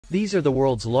These are the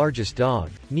world's largest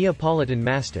dog, Neapolitan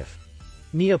Mastiff.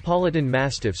 Neapolitan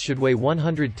Mastiffs should weigh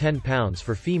 110 pounds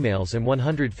for females and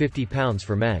 150 pounds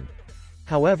for men.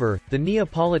 However, the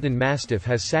Neapolitan Mastiff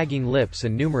has sagging lips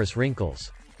and numerous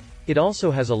wrinkles. It also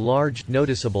has a large,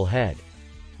 noticeable head.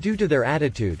 Due to their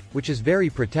attitude, which is very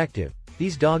protective,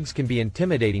 these dogs can be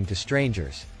intimidating to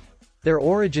strangers. Their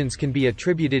origins can be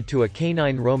attributed to a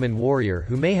canine Roman warrior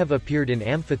who may have appeared in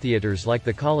amphitheaters like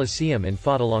the Colosseum and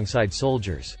fought alongside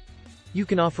soldiers. You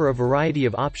can offer a variety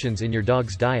of options in your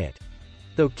dog's diet.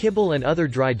 Though kibble and other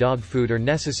dry dog food are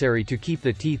necessary to keep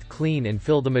the teeth clean and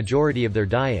fill the majority of their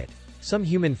diet, some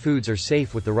human foods are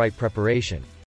safe with the right preparation.